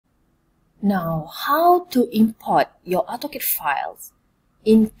Now, how to import your AutoCAD files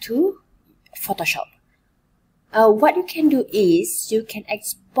into Photoshop? What you can do is you can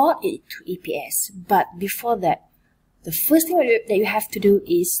export it to EPS, but before that, the first thing that you have to do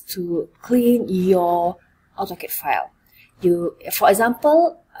is to clean your AutoCAD file. For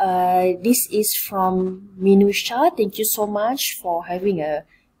example, this is from Minusha. Thank you so much for having a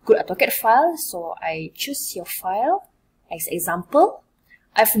good AutoCAD file. So I choose your file as example.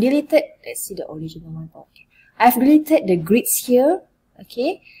 I've deleted, let's see the original one. Okay, I've deleted the grids here.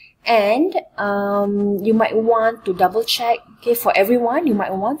 Okay, and you might want to double check. Okay, for everyone, you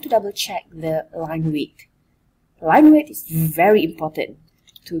might want to double check the line width. Line width is very important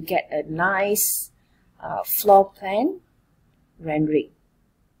to get a nice floor plan rendering.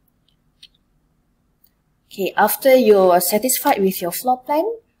 Okay, after you're satisfied with your floor plan,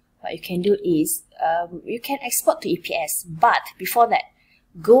 what you can do is you can export to EPS. But before that,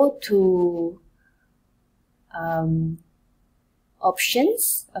 go to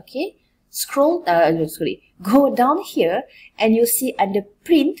options. Okay, go down here and you see under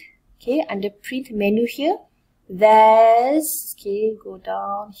print. Okay, under print menu here, there's go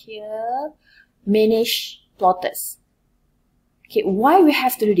down here, manage plotters. Okay, why we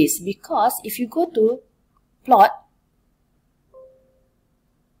have to do this? Because if you go to plot,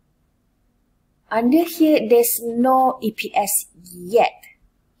 under here there's no EPS yet.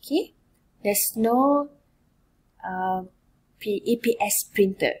 Okay, there's no EPS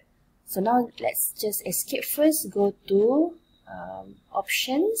printer. So now let's just escape first. Go to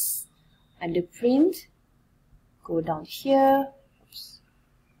options, under print, go down here,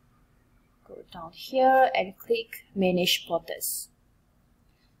 go down here and click manage plotters.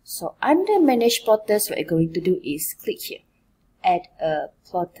 So under manage plotters, what you're going to do is click here, add a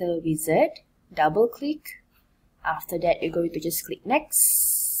plotter wizard, double click. After that, you're going to just click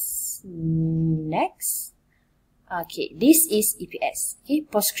next, next. Okay, this is EPS. Okay,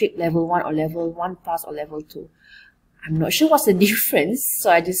 PostScript level 1 or level 1 plus or level 2. I'm not sure what's the difference, so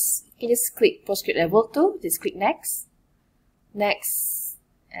I just click PostScript level 2. Just click next, next,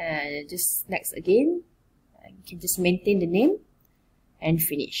 and just next again. You can just maintain the name and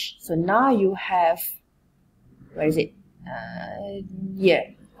finish. So now you have, where is it? Yeah,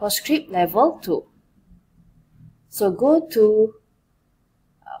 PostScript level 2. So go to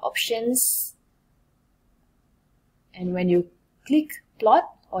options, and when you click plot,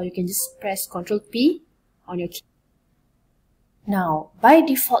 or you can just press Ctrl P on your key. Now, by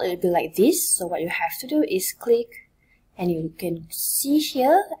default, it will be like this. So what you have to do is click, and you can see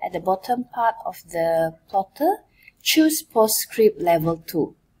here at the bottom part of the plotter, choose PostScript level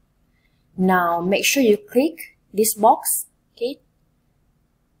 2. Now, make sure you click this box, okay,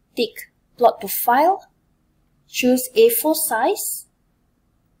 tick plot to file, choose A4 size,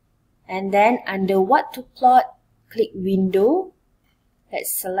 and then under what to plot, click window.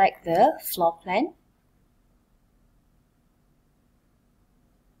 Let's select the floor plan.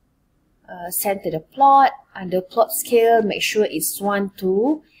 Center the plot. Under plot scale, make sure it's 1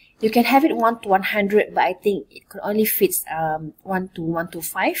 to, you can have it 1 to 100, but I think it could only fit 1 to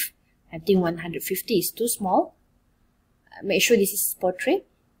 125. I think 150 is too small. Make sure this is portrait.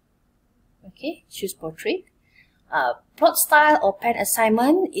 Okay, choose portrait. Plot style or pen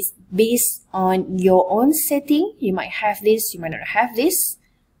assignment is based on your own setting. You might have this, you might not have this.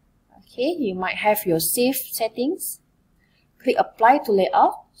 Okay, you might have your save settings. Click apply to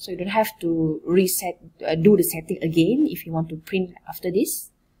layout, so you don't have to reset, do the setting again if you want to print after this.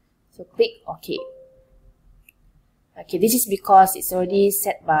 So click OK. Okay, this is because it's already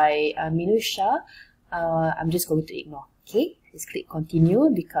set by Minusha. I'm just going to ignore. Okay, just click continue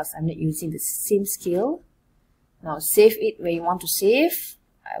because I'm not using the same scale. Now save it where you want to save.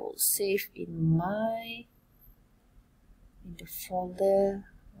 I will save in the folder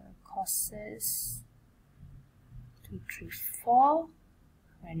courses 234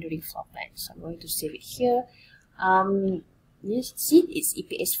 rendering floor plan. So I'm going to save it here. You see it's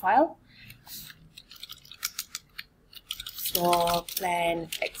EPS file. Floor plan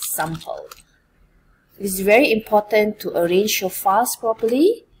example. It is very important to arrange your files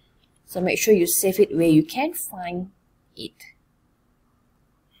properly. So make sure you save it where you can find it.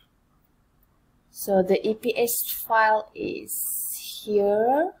 So the EPS file is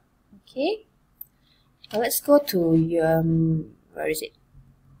here. Okay. Now let's go to your, where is it?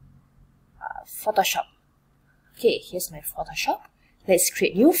 Photoshop. Okay, here's my Photoshop. Let's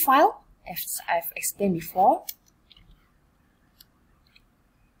create new file, as I've explained before.